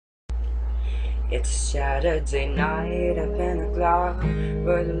It's Saturday night up in a club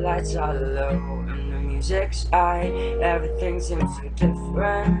where the lights are low and the music's high. Everything seems so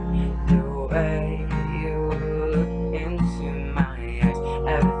different. The way you look into my eyes,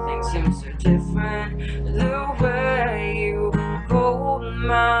 everything seems so different. The way you hold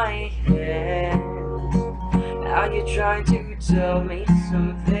my hand. Are you trying to tell me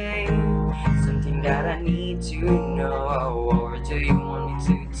something that I need to know? Or do you want me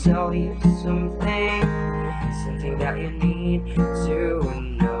to tell you something that you need to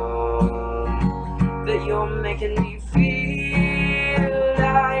know? That you're making me feel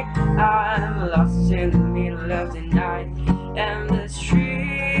like I'm lost in the middle of the night, and the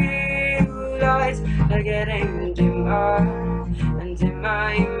street lights are getting dimmer and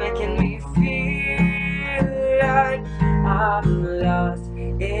dimmer. You're making me feel like I'm lost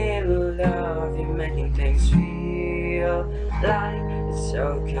in love. You're making things feel like it's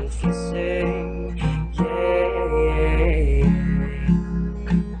so confusing. Yeah.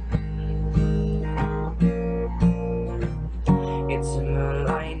 It's a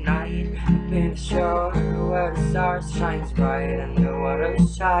moonlight night up in the shore where the stars shines bright and the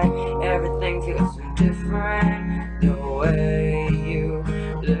water's shy. Everything feels so different. The way you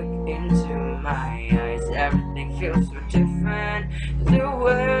look into my eyes, everything feels so different. The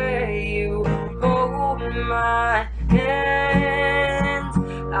way you hold my hand.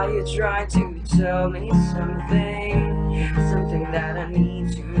 Are you trying to tell me something that I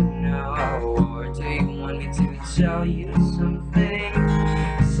need to know? Or do you want me to tell you something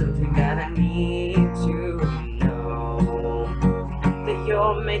that I need to know? That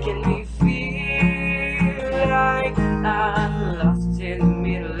you're making me feel like I'm lost in the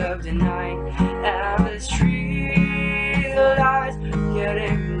middle of the night, and the street lights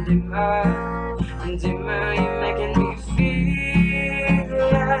getting dimmer and dimmer. You're making me feel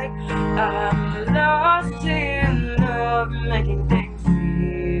like I'm lost in love, making things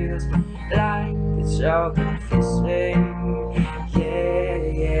feel like it's so confusing. Yeah.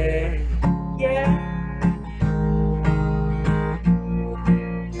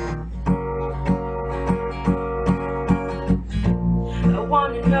 I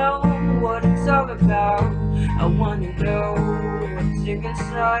wanna know what it's all about. I wanna know what's deep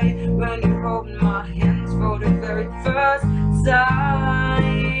inside when you're holding my hands for the very first time.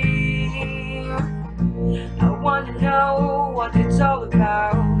 I wanna know what it's all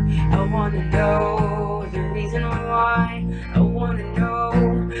about. I wanna know the reason why. I wanna know.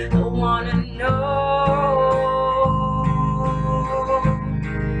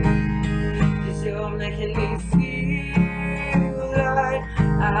 Cause you're making me feel like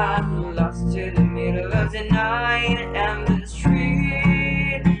I'm lost in the middle of the night, and the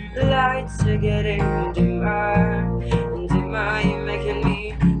street lights are getting dimmer and dimmer. You're making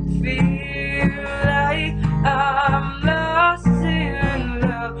me feel like I'm lost in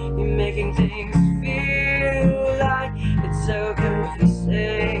love. You're making things feel like it's so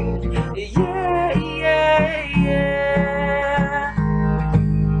confusing. Yeah.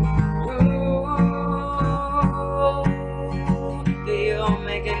 Ooh, you're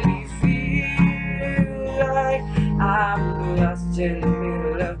making me feel like I'm lost in the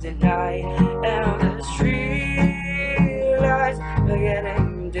middle of the night, and the street lights are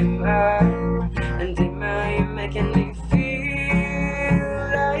getting dimmer and dimmer. You're making me feel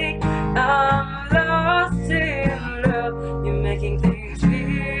like I'm lost in love. You're making things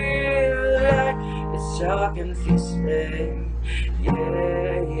feel like it's so confusing.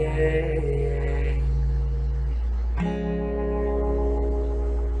 Yeah.